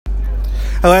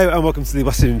Hello and welcome to the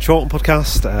West Indian Chorlton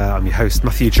podcast. I'm your host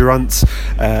Matthew Durant.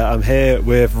 I'm here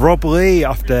with Rob Lee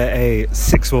after a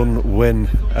 6-1 win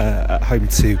at home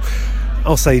to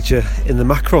Alsager in the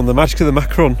Macron. The magic of the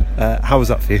Macron. How was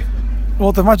that for you?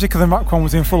 Well, the magic of the Macron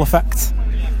was in full effect.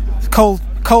 It's cold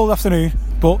afternoon,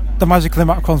 but the magic of the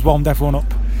Macron's warmed everyone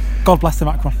up. God bless the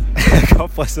Macron.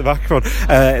 God bless the Macron.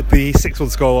 The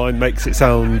 6-1 scoreline makes it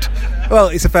sound, well,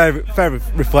 it's a fair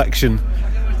reflection,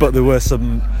 but there were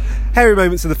some hairy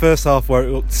moments in the first half where it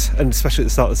looked, and especially at the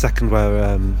start of the second,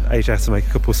 where AJ had to make a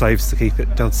couple of saves to keep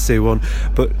it down to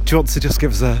 2-1. But do you want to just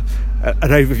give us an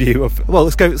overview of? Well,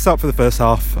 let's start for the first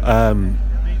half.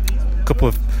 Couple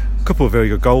of very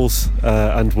good goals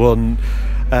and one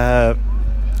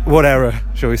error,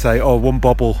 shall we say, or one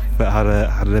bobble that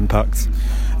had an impact.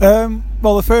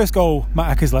 Well, the first goal,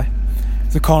 Matt Eckersley,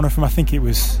 the corner from, I think it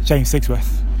was James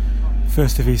Sigsworth,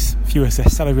 first of his few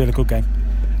assists, had a really good game.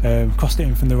 Crossed it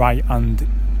in from the right and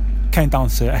came down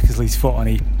to Eckersley's foot, and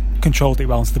he controlled it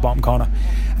well into the bottom corner.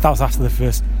 That was after the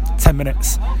first 10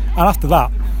 minutes, and after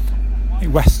that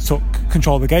West took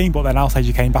control of the game, but then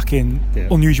Alsager came back in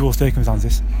unusual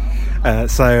circumstances.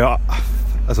 As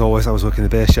always, I was working the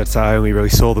beer shed, so I only really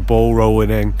saw the ball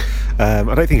rolling in. I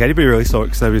don't think anybody really saw it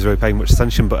because nobody was really paying much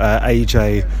attention, but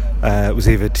AJ was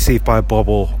either deceived by a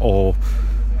bobble or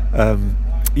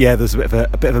there was a bit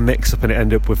of a mix-up, and it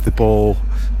ended up with the ball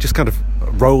just kind of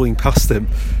rolling past him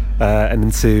and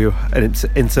into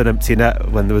an empty net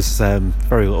when there was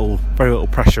very little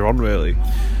pressure on, really.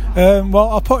 Well,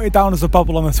 I'll put it down as a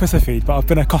bobble on the Twitter feed, but I've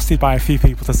been accosted by a few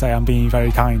people to say I'm being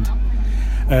very kind.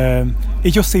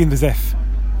 It just seemed as if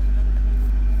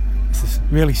it's a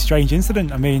really strange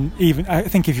incident. I mean, I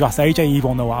think if you ask AJ, he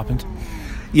won't know what happened.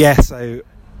 Yeah, so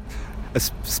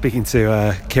speaking to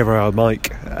Kira or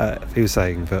Mike, he was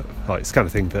saying that it's the kind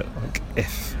of thing that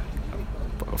if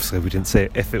obviously we didn't see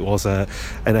it, if it was an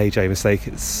AJ mistake,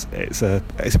 it's a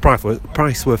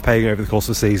price worth paying over the course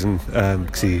of the season,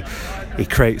 because he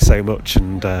creates so much,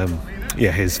 and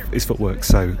his footwork's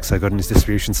so good and his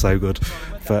distribution's so good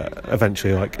that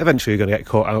eventually you're going to get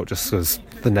caught out just because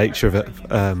the nature of it.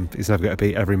 He's never going to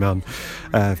beat every man.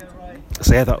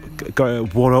 So yeah, that got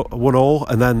 1-1,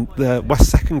 and then the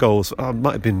West second goals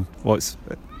might have been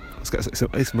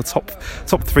it's my top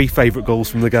 3 favourite goals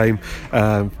from the game. Do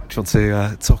you want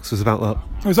to talk to us about that?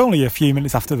 It was only a few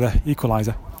minutes after the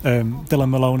equaliser. Dylan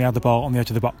Maloney had the ball on the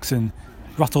edge of the box and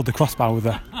rattled the crossbar with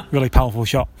a really powerful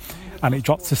shot, and it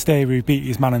dropped to Stay, who beat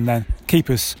his man, and then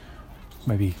keeper's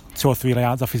maybe 2 or 3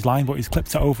 yards off his line, but he's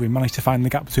clipped it over. He managed to find the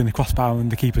gap between the crossbar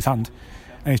and the keeper's hand,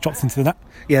 and he's dropped into the net.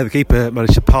 Yeah, the keeper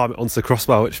managed to palm it onto the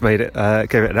crossbar, which made it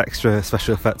gave it an extra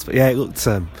special effect. But yeah, it looks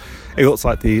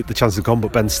like the chance had gone,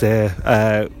 but Ben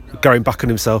Steer going back on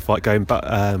himself,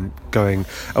 going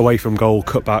away from goal,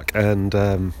 cut back, and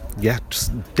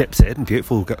just dips it in.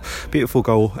 Beautiful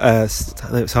goal.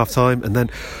 It's half time, and then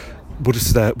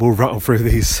we'll rattle through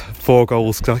these 4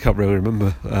 goals because I can't really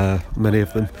remember many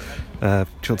of them.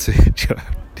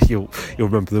 You'll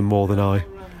remember them more than I.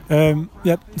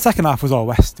 The second half was all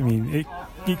West. I mean,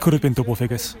 it could have been double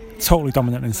figures. Totally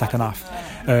dominant in the second half.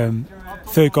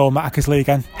 Third goal, Matt Eckersley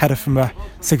again, header from a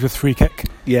Sigsworth free kick.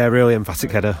 Yeah, really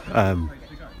emphatic header.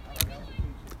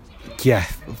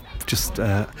 Left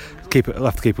the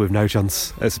keeper with no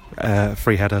chance. It's a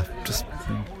free header, just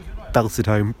belted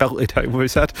home with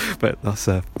his head. But that's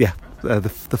the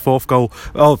fourth goal.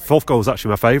 Oh, the fourth goal was actually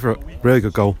my favourite. Really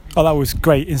good goal. Oh, that was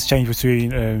great interchange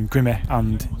between Grimmy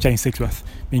and James Sigsworth.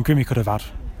 I mean, Grimmy could have had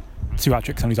 2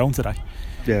 hat-tricks on his own today.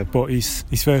 Yeah. But his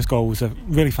first goal was a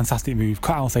really fantastic move,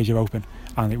 cut Alsager open,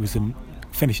 and it was a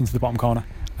finish into the bottom corner.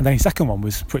 And then his second one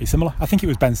was pretty similar. I think it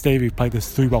was Ben Steer who played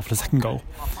this through ball for the second goal,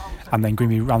 and then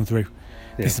Grimmy ran through.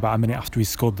 Yeah. This is about a minute after he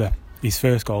scored his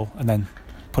first goal, and then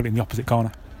put it in the opposite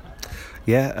corner.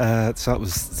 Yeah, so that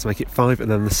was to make it 5, and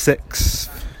then the 6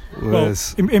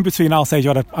 was... Well, in between,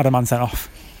 Alsager had a man sent off.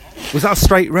 Was that a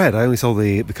straight red? I only saw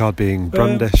the card being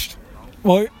brandished.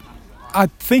 Well, I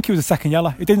think it was a second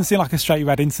yellow. It didn't seem like a straight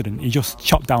red incident. He just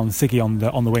chopped down Siggy on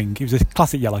the wing. It was a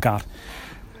classic yellow card.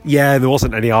 Yeah, there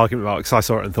wasn't any argument about it because I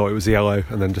saw it and thought it was yellow,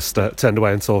 and then just turned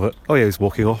away and saw that, he was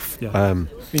walking off. Yeah.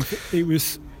 It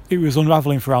was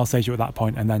unravelling for Alsager at that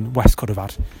point, and then West could have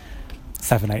had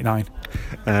 7, 8, 9.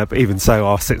 But even so,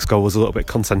 our 6th goal was a little bit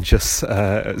contentious.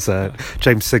 It was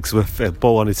James Sigsworth,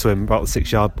 ball on to him about the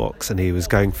 6-yard box, and he was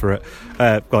going for it,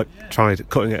 tried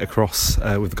cutting it across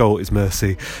with the goal at his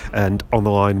mercy, and on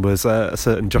the line was a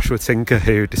certain Joshua Tinker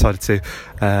who decided to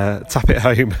tap it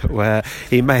home, where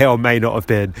he may or may not have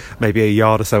been maybe a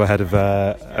yard or so ahead of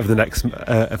the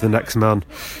next man.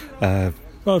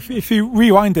 Well, if you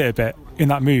rewind it a bit in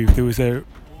that move, there was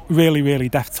really, really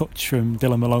deft touch from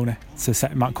Dylan Maloney to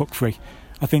set Matt Cook free.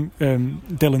 I think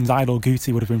Dylan's idol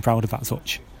Guti would have been proud of that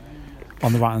touch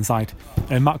on the right hand side.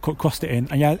 And Matt Cook crossed it in,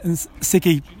 and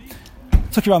Siggy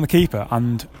took it around the keeper,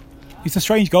 and it's a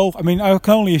strange goal. I mean, I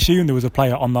can only assume there was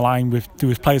players on the line with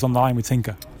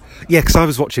Tinker. Yeah, because I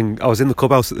was in the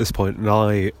clubhouse at this point, and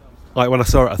when I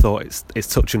saw it, I thought it's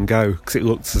touch and go, because it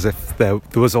looked as if there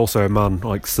was also a man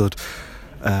stood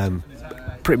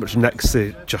pretty much next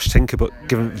to Josh Tinker, but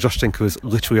given Josh Tinker was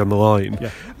literally on the line,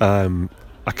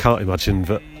 I can't imagine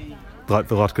that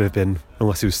the lad could have been,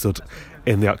 unless he was stood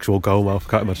in the actual goal mouth.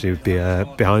 I can't imagine he would be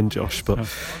behind Josh, but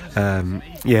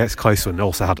it's a close one.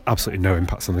 Also had absolutely no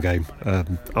impact on the game.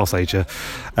 Alsager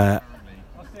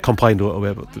complained a little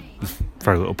bit, but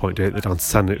very little point to it. They're down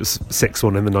to 10. It was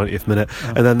 6-1 in the 90th minute,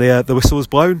 and then the whistle was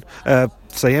blown.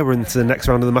 We're into the next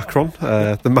round of the Macron,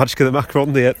 the magic of the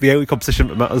Macron, the only competition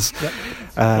that matters.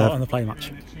 And the player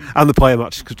match. And the player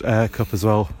match cup as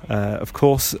well, of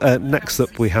course. Next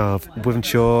up we have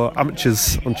Wythenshawe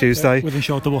Amateurs on Tuesday.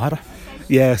 Wythenshawe double header.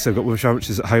 Yeah, so we've got Wythenshawe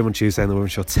Amateurs at home on Tuesday and the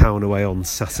Wythenshawe Town away on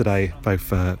Saturday.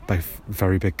 Both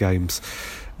very big games.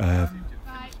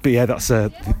 But yeah, it's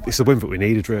a win that we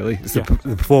needed, really. It's the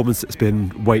performance that's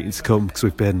been waiting to come, because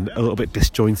we've been a little bit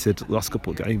disjointed the last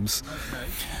couple of games.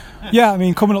 Yeah, I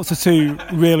mean, coming up to 2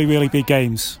 really, really big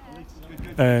games,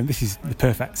 this is the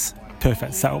perfect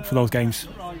setup for those games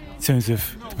in terms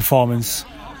of the performance,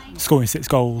 scoring 6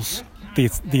 goals,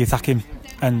 the attacking,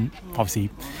 and obviously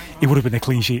it would have been a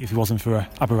clean sheet if it wasn't for an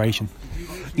aberration.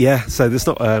 Yeah, so there's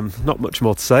not much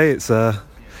more to say. It's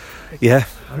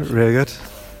really good.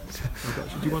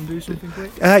 Do you want to do something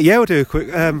quick? We'll do a quick.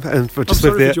 Just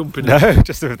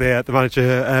with the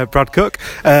manager, Brad Cook.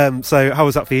 So how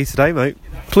was that for you today, mate?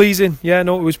 Pleasing. Yeah,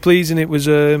 no, it was pleasing. It was.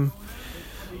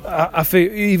 I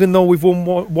think even though we've won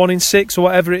 1 in 6 or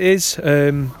whatever it is, I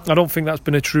don't think that's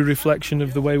been a true reflection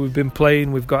of the way we've been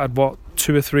playing. We've had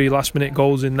 2 or 3 last minute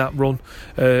goals in that run,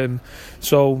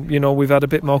 so we've had a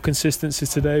bit more consistency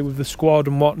today with the squad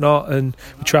and whatnot, and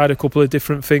we tried a couple of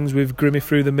different things with Grimmy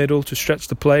through the middle to stretch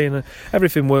the play, and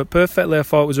everything worked perfectly. I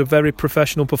thought it was a very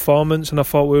professional performance, and I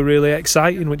thought we were really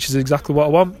exciting, which is exactly what I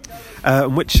want.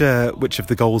 Which of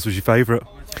the goals was your favourite?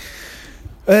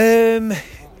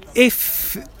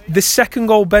 If the second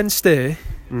goal, Ben Stay,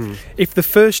 if the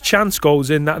first chance goes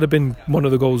in, that'd have been one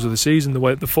of the goals of the season,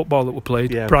 the football that we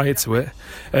played prior to it.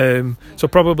 So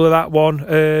probably that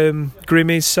one.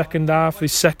 Grimmy's second half,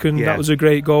 his second, that was a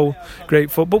great goal, great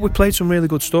foot. But we played some really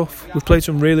good stuff. We played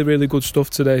some really, really good stuff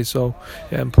today, so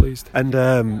yeah, I'm pleased. And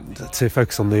to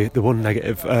focus on the one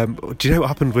negative, do you know what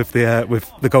happened with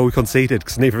the goal we conceded?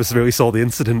 Because neither of us really saw the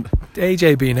incident.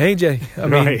 AJ being AJ. I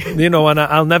mean, and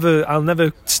I'll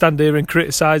never stand here and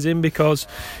criticise him, because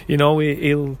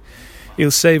he'll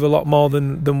save a lot more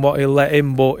than what he'll let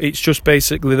in, but it's just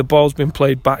basically the ball's been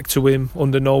played back to him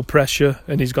under no pressure,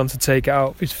 and he's gone to take it out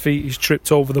of his feet. He's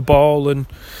tripped over the ball, and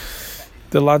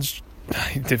the lads,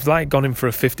 they've gone in for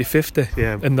a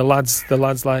 50-50, and the lads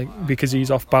because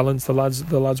he's off balance, the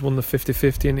lads won the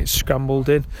 50-50, and it's scrambled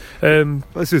in.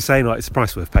 As we were saying, it's a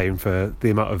price worth paying for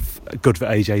the amount of good that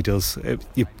AJ does.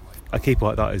 A keeper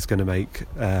like that is going to make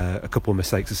a couple of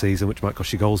mistakes a season, which might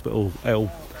cost you goals, but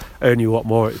it'll earn you a lot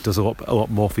more. It does a lot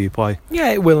more for your play.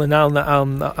 Yeah, it will, and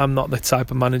I'm not the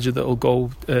type of manager that will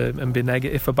go and be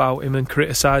negative about him and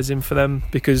criticise him for them,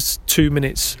 because 2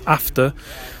 minutes after,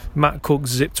 Matt Cook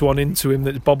zipped one into him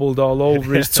that bobbled all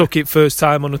over. He took it first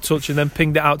time on a touch and then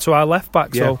pinged it out to our left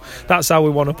back. So that's how we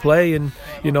want to play. And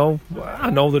I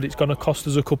know that it's going to cost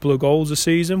us a couple of goals a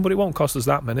season, but it won't cost us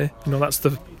that many. That's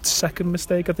the second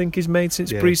mistake I think he's made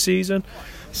since pre-season.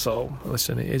 So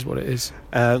listen, it is what it is.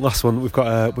 Last one, we've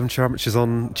got Wythenshawe Amateurs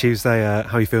on Tuesday.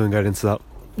 How are you feeling going into that?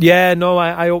 Yeah, no,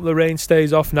 I hope the rain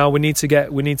stays off now. We need to get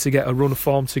a run of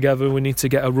form together. We need to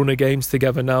get a run of games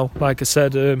together now. Like I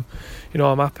said, I'm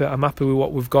happy with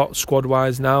what we've got squad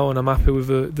wise now, and I'm happy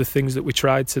with the things that we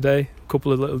tried today. A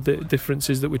couple of little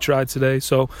differences that we tried today.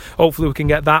 So hopefully we can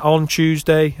get that on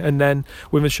Tuesday, and then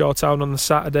Wythenshawe Town on the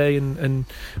Saturday, and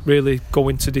really go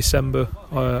into December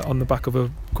on the back of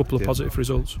a couple of positive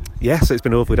results. Yes, it's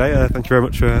been a lovely day. Thank you very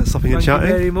much for stopping and chatting.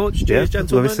 Thank you very much. Cheers,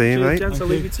 gentlemen. Lovely seeing you, mate. Gents, I'll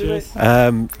leave you to it.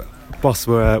 Whilst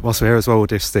we're here as well, we'll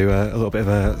just do a little bit of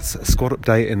a squad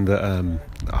update in that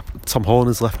Tom Horn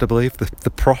has left, I believe. The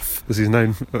Prof, as he's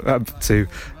known to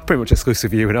pretty much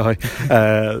exclusive you and I.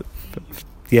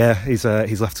 He's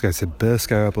left to go to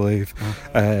Burscough, I believe.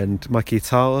 And Mikey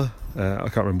Tala, I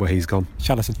can't remember where he's gone.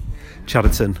 Chadderton.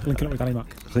 Linking up with Danny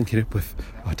Mack. Linking up with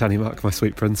Danny Mack, my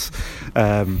sweet prince.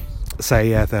 There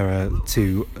are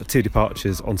two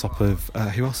departures on top of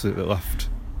who else is it that left?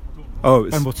 Oh,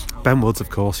 it's Ben Woods. Ben Woods, of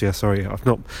course. Yeah, sorry,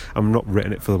 I'm not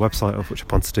written it for the website, which I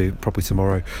plan to do probably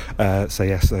tomorrow. So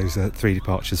yes, those 3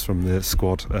 departures from the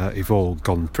squad who've all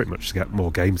gone pretty much to get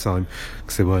more game time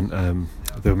because they weren't.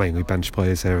 They were mainly bench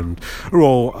players here, and are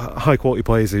all high quality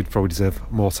players who'd probably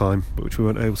deserve more time, but which we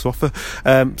weren't able to offer.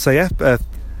 So yeah.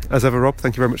 As ever, Rob,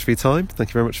 thank you very much for your time. Thank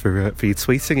you very much for your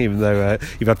tweeting, even though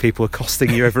you've had people accosting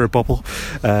you over a bobble.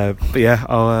 But yeah,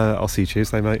 I'll see you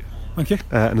Tuesday, mate. Thank you.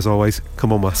 And as always,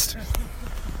 come on West.